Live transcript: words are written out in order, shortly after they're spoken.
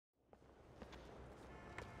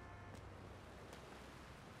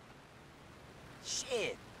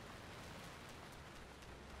Shit!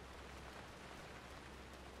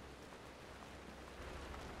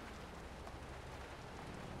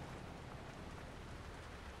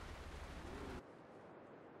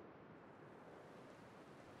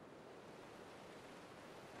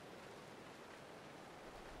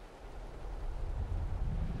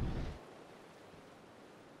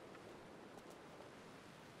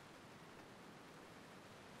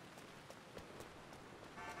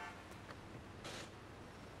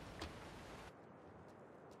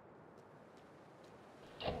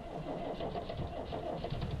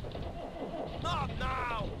 Not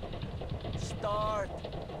now! Start!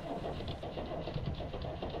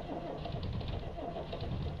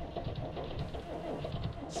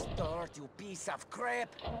 Start, you piece of crap!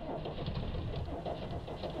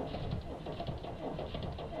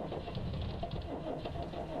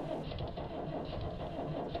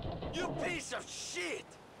 You piece of shit!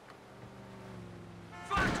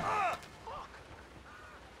 Fuck up! Fuck!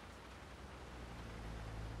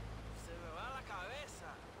 Se me va la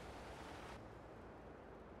cabeza.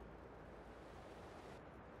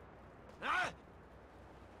 Ah!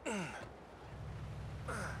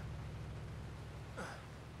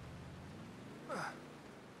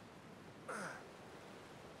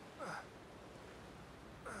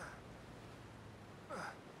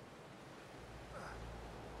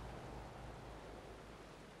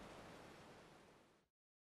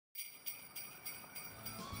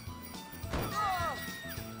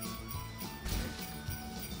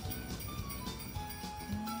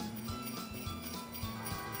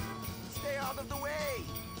 Stay out of the way!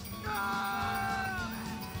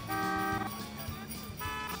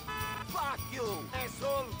 Fuck you,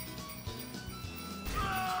 asshole!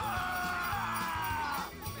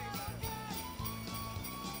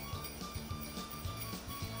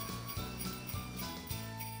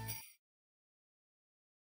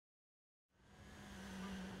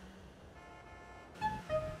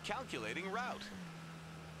 Calculating route.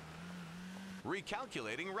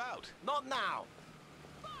 Recalculating route. Not now!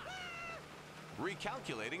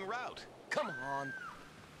 Recalculating route. Come on!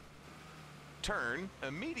 Turn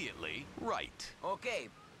immediately right. Okay,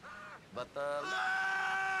 but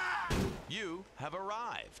You have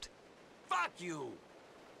arrived. fuck you!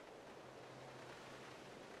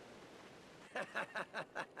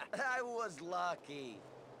 I was lucky.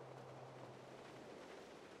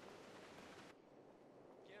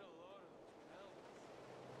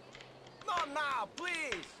 Not now,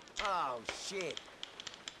 please! Oh, shit.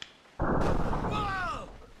 Whoa!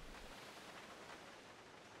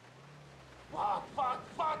 Fuck, fuck,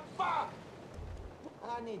 fuck, fuck!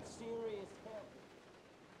 I need serious help.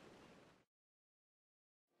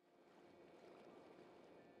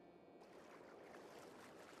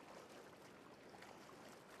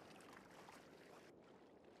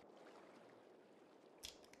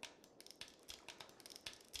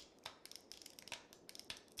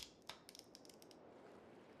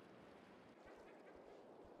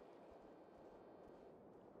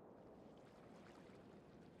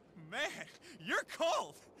 Man, you're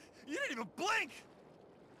cold! You didn't even blink!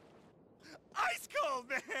 Ice cold,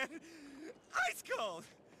 man! Ice cold!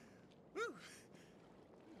 Woo.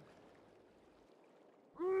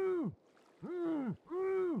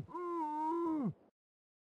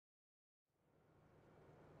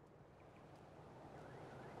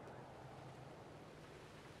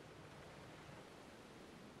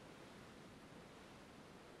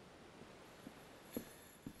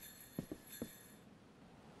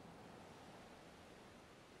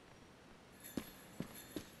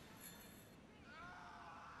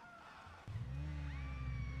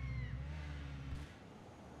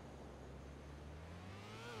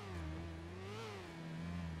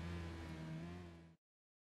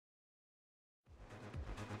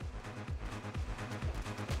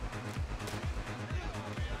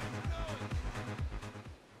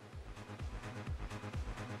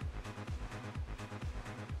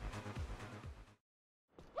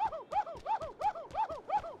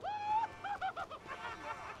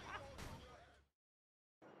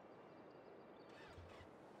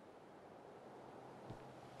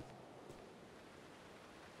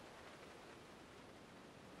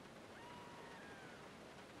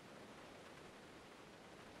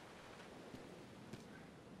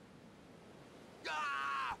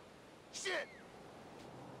 Ah! Shit!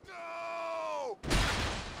 No!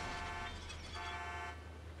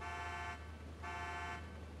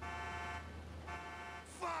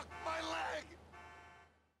 Fuck my leg!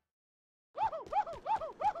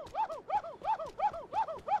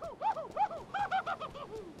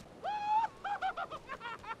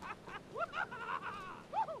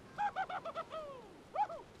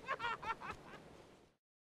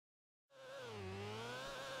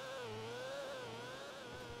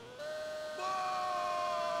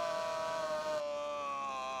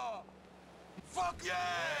 Fuck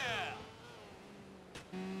yeah!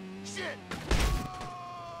 Shit!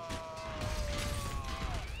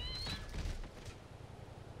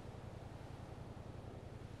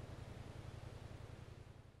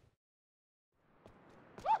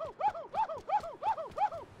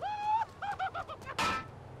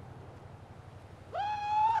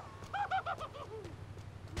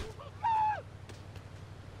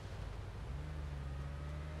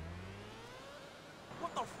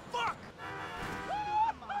 What the fuck?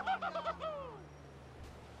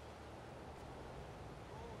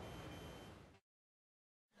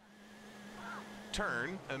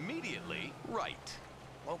 Turn immediately right.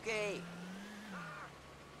 Okay.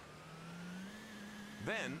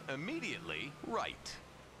 Then immediately right.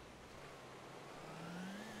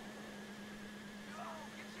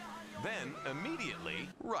 Then immediately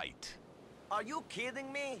right. Are you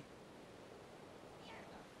kidding me?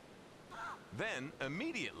 Then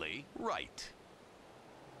immediately right.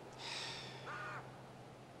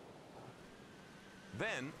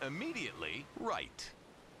 Then immediately right.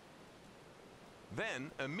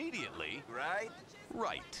 Then immediately Right?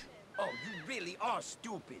 right. Oh, you really are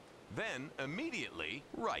stupid. Then immediately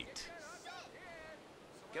right.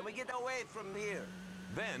 Can we get away from here?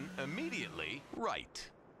 Then immediately right.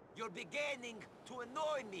 You're beginning to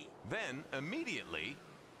annoy me. Then immediately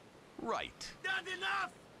right. Not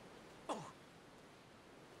enough! Oh.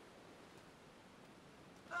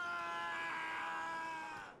 Ah!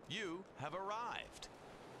 You have arrived.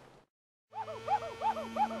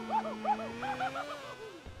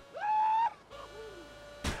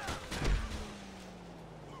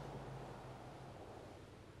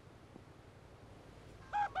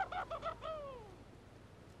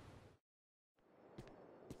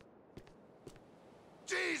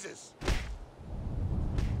 Jesus!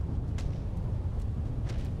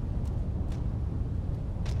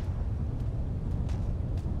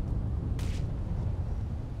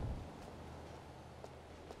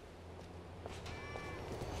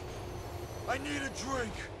 I need a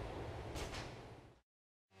drink.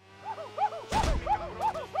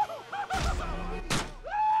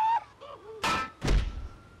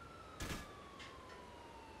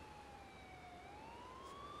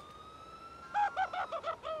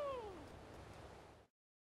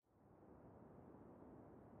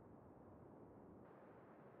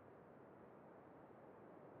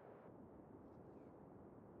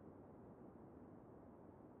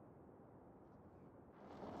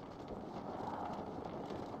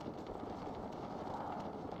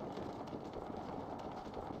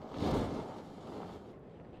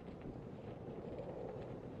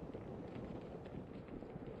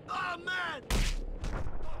 Oh, man!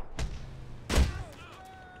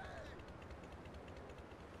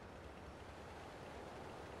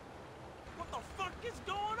 What the fuck is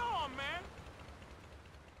going on, man?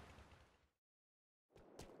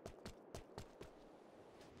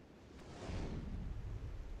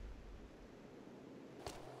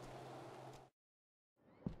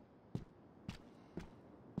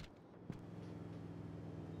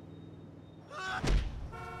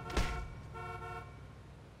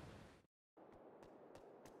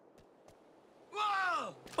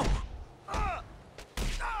 Whoa!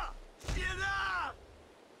 Shit up!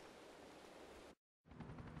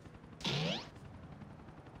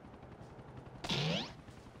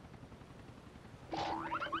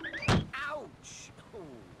 Ouch!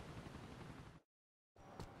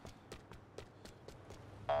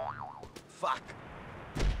 Fuck.